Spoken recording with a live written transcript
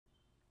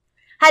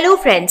Hello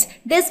friends,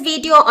 this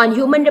video on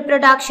human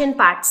reproduction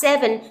part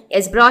 7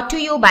 is brought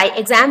to you by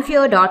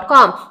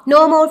examfear.com.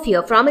 No more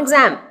fear from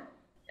exam.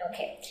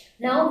 Okay,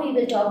 now we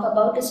will talk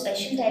about a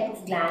special type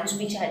of glands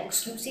which are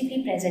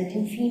exclusively present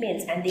in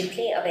females and they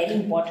play a very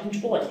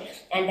important role,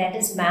 and that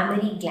is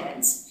mammary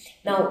glands.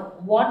 Now,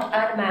 what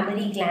are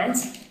mammary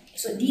glands?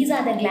 So these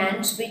are the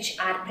glands which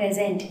are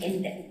present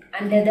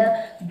under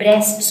the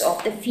breasts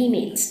of the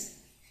females.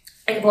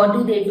 And what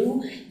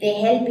do? They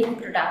help in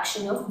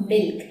production of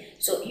milk.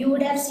 So you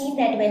would have seen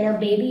that when a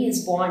baby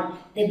is born,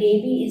 the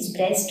baby is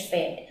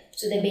breastfed.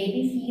 So the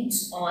baby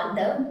feeds on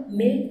the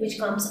milk which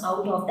comes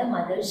out of the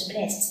mother's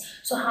breasts.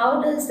 So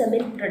how does the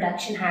milk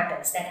production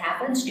happens? That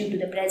happens due to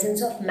the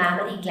presence of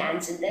mammary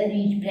glands in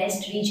the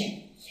breast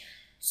region.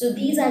 So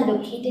these are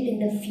located in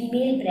the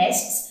female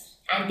breasts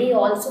and they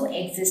also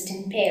exist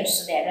in pairs.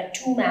 So there are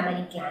two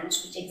mammary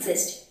glands which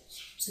exist.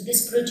 So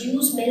this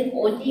produce milk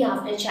only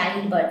after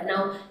childbirth.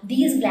 Now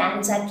these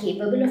glands are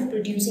capable of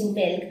producing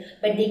milk,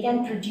 but they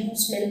can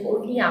produce milk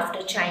only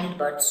after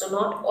childbirth. So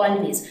not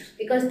always,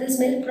 because this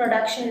milk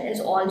production is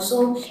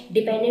also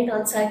dependent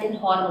on certain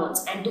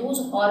hormones, and those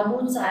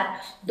hormones are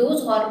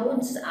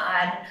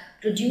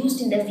produced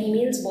in the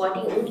female's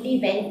body only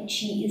when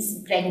she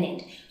is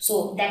pregnant.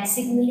 So that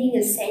signaling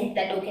is sent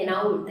that okay,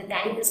 now the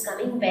time is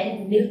coming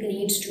when milk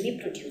needs to be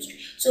produced.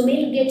 So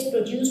milk gets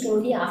produced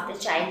only after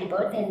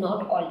childbirth and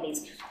not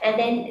always. And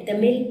then the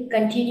milk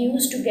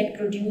continues to get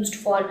produced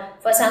for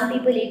some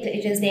people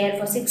it is there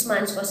for 6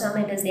 months, for some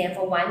it is there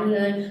for 1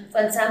 year,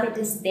 for some it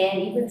is there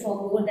even for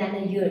more than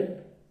a year.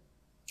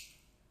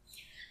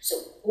 So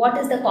what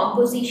is the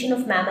composition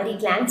of mammary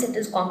glands? It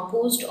is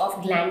composed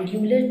of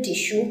glandular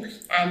tissue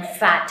and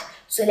fat.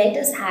 So let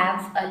us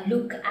have a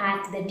look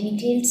at the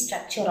detailed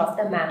structure of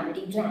the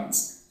mammary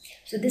glands.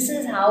 So this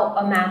is how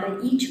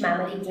each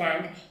mammary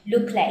gland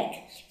look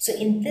like. So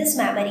in this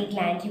mammary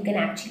gland, you can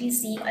actually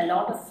see a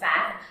lot of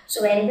fat.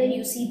 So wherever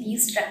you see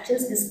these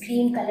structures, these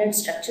cream colored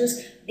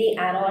structures, they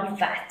are all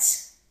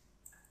fats.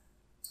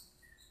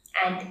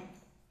 And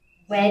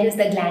where is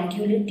the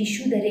glandular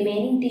tissue? The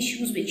remaining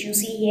tissues which you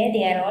see here,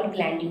 they are all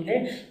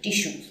glandular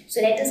tissue.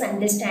 So let us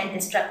understand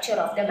the structure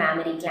of the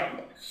mammary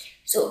gland.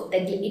 So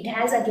it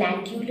has a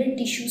glandular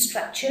tissue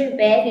structure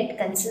where it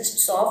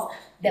consists of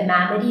the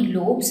mammary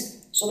lobes.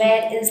 So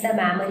where is the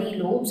mammary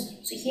lobes?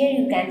 So here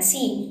you can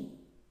see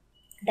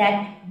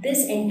that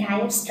this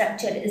entire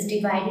structure is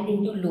divided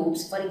into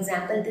lobes. For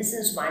example, this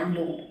is one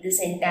lobe. This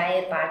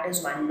entire part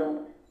is one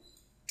lobe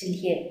till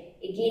here.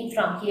 Again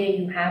from here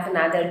you have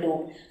another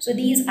lobe. So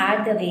these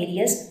are the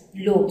various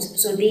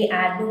lobes. So they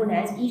are known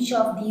as, each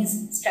of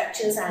these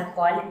structures are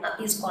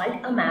is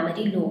called a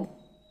mammary lobe.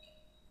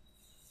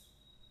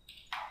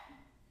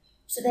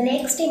 So the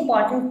next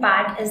important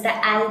part is the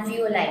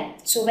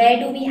alveoli. So where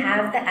do we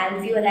have the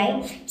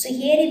alveoli? So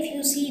here if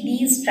you see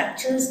these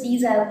structures,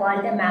 these are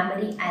called the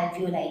mammary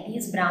alveoli.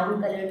 These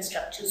brown colored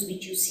structures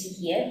which you see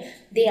here,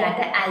 they are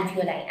the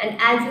alveoli. And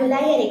alveoli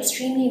are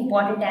extremely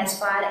important as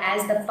far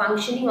as the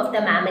functioning of the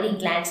mammary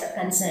glands are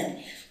concerned,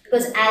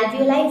 because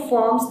alveoli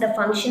forms the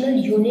functional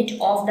unit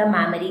of the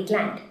mammary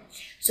gland.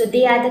 So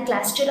they are the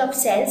cluster of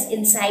cells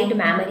inside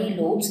mammary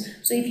lobes.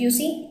 So if you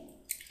see,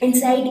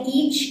 inside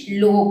each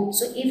lobe,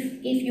 so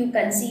if you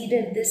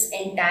consider this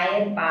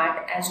entire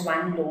part as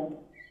one lobe,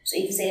 so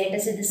if let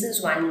us say this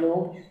is one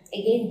lobe,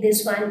 again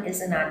this one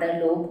is another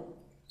lobe.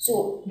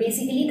 So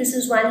basically this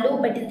is one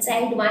lobe, but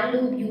inside one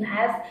lobe you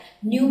have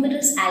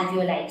numerous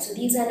alveoli. So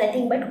these are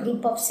nothing but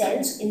group of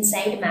cells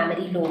inside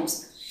mammary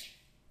lobes.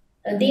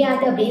 They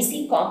are the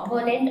basic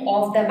component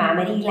of the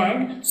mammary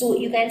gland. So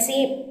you can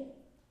say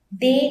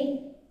they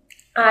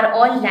are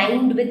all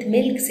lined with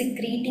milk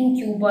secreting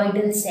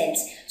cuboidal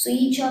cells. So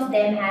each of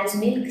them has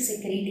milk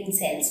secreting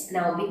cells.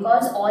 Now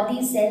because all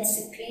these cells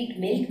secrete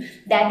milk,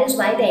 that is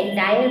why the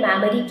entire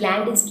mammary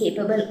gland is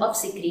capable of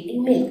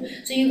secreting milk.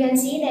 So you can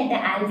see that the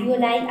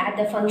alveoli are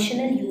the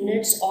functional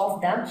units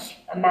of the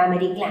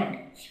mammary gland.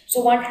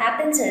 So what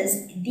happens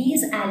is,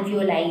 these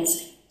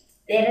alveoli,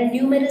 there are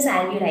numerous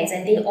alveoli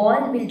and they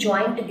all will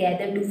join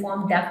together to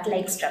form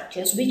duct-like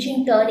structures, which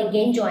in turn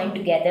again join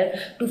together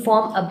to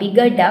form a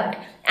bigger duct,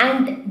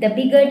 and the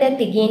bigger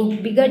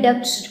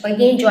ducts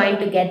again join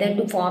together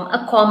to form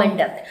a common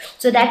duct.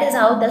 So that is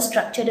how the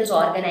structure is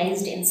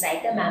organized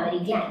inside the mammary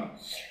gland.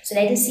 So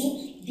let us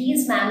see,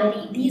 these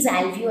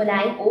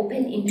alveoli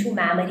open into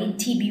mammary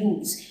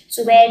tubules.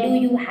 So where do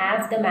you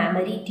have the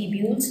mammary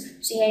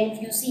tubules? So here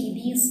if you see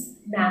these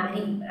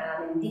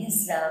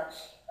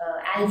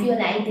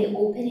alveoli, they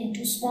open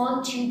into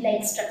small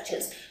tube-like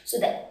structures. So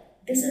that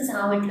this is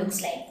how it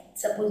looks like.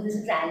 Suppose this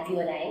is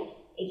alveoli,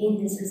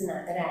 again this is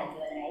another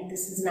alveoli,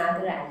 this is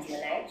another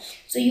alveoli.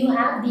 So you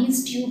have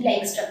these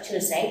tube-like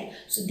structures, right?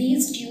 So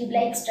these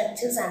tube-like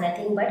structures are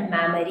nothing but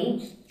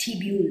mammary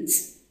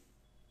tubules.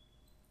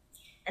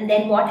 And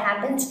then what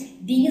happens?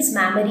 These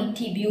mammary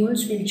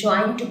tubules will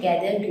join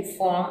together to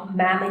form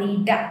mammary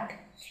duct.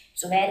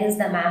 So where is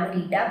the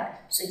mammary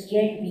duct? So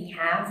here we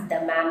have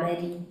the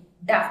mammary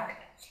duct.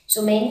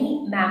 So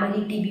many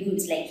mammary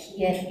tubules, like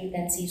here you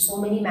can see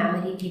so many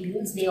mammary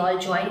tubules, they all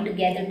join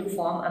together to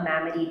form a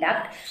mammary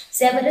duct.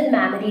 Several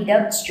mammary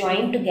ducts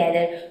join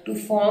together to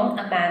form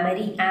a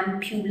mammary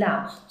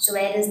ampulla. So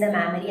where is the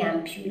mammary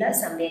ampulla?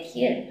 Somewhere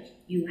here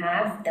you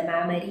have the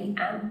mammary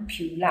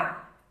ampulla.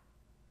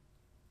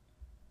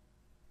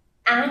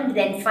 And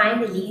then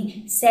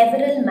finally,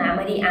 several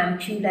mammary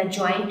ampulla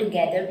join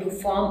together to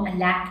form a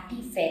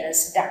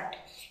lactiferous duct.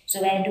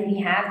 So where do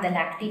we have the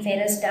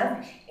lactiferous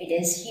duct? It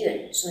is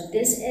here. So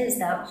this is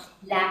the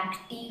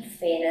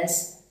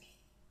lactiferous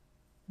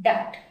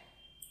duct.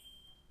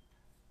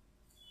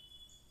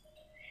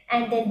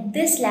 And then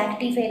this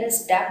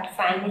lactiferous duct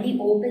finally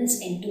opens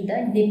into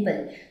the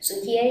nipple.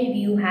 So here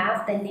you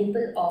have the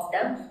nipple of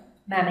the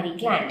mammary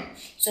gland.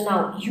 So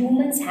now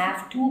humans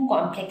have two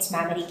complex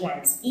mammary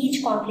glands.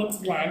 Each complex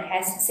gland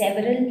has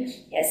several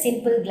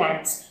simple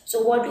glands.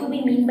 So what do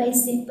we mean by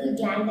simple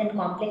gland and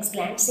complex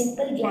gland?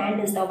 Simple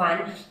gland is the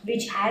one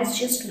which has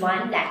just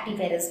one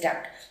lactiferous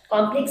duct.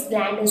 Complex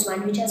gland is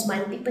one which has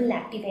multiple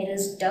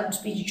lactiferous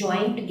ducts which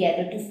join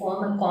together to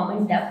form a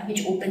common duct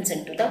which opens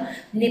into the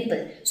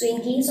nipple. So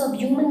in case of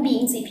human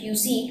beings, if you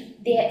see,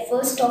 there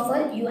first of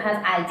all you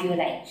have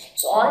alveoli.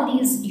 So all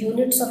these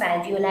units of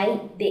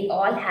alveoli, they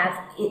all have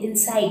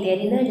inside their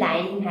inner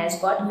lining has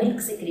got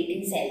milk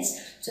secreting cells.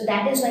 So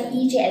that is why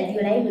each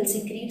alveoli will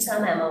secrete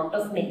some amount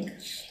of milk.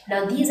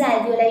 Now these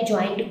alveoli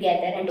join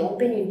together and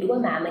open into a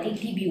mammary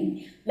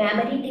tubule.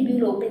 Mammary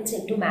tubule opens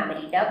into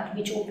mammary duct,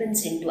 which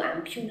opens into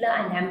ampulla,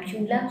 and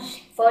ampulla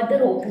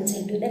further opens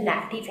into the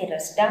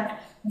lactiferous duct,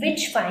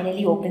 which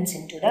finally opens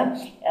into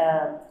the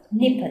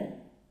nipple.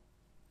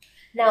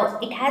 Now,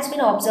 it has been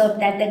observed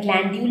that the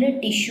glandular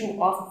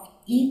tissue of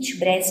each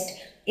breast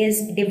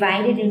is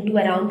divided into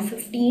around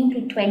 15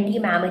 to 20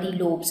 mammary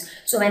lobes.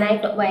 So when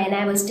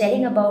I was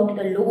telling about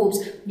the lobes,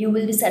 you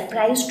will be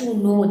surprised to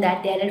know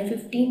that there are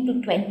 15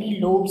 to 20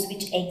 lobes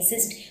which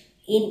exist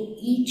in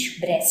each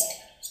breast.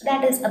 So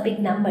that is a big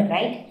number,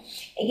 right?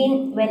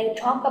 Again, when you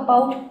talk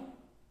about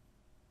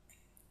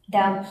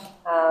the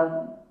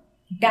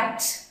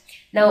ducts,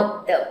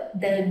 now,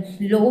 the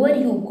lower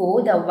you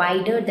go, the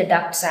wider the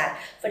ducts are.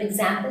 For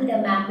example, the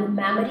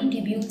mammary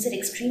tubules are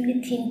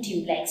extremely thin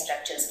tube-like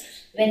structures.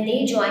 When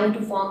they join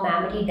to form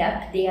mammary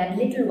duct, they are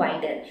little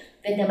wider.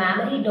 When the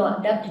mammary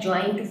duct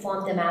join to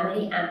form the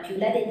mammary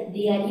ampulla,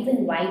 they are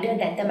even wider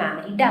than the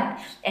mammary duct.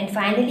 And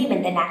finally,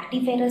 when the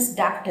lactiferous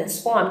duct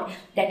is formed,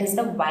 that is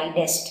the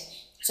widest.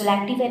 So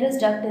lactiferous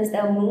duct is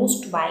the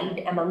most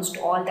wide amongst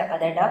all the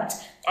other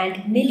ducts,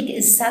 and milk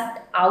is sucked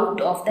out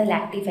of the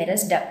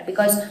lactiferous duct,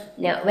 because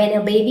when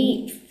a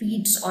baby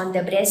feeds on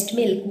the breast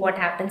milk, what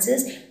happens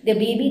is the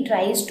baby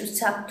tries to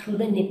suck through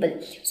the nipple.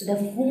 So the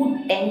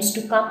food tends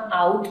to come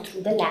out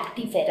through the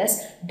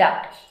lactiferous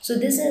duct. So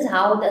this is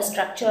how the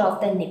structure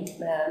of the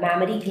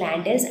mammary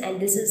gland is, and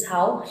this is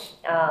how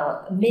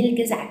milk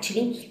is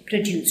actually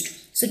produced.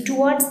 So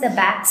towards the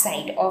back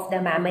side of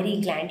the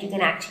mammary gland, you can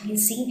actually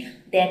see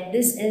that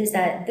this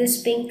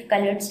pink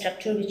colored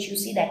structure which you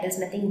see, that is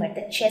nothing but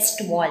the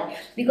chest wall,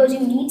 because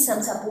you need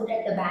some support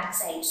at the back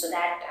side, so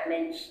that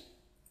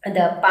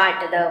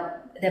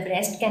the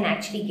breast can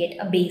actually get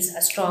a base,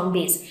 a strong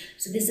base.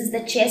 So this is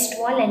the chest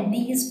wall, and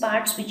these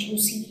parts which you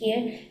see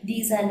here,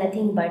 these are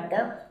nothing but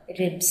the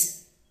ribs.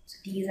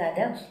 These are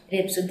the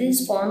ribs. So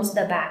this forms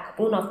the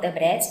backbone of the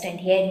breast, and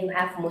here you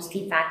have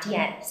mostly fats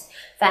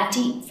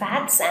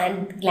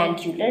and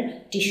glandular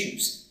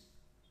tissues.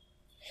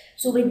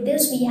 So with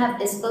this, we have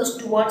discussed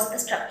towards the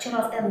structure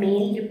of the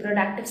male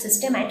reproductive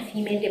system and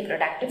female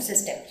reproductive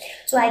system.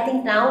 So I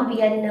think now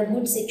we are in a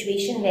good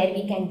situation where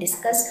we can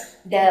discuss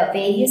the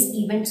various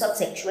events of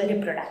sexual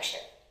reproduction.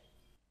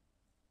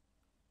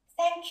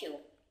 Thank you.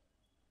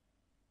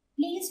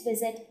 Please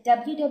visit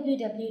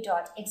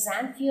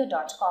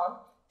www.examfear.com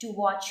to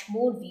watch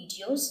more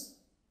videos,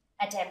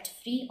 attempt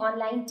free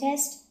online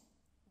test,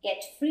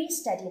 get free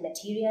study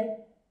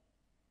material,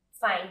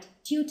 find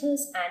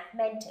tutors and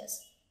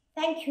mentors.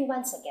 Thank you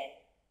once again.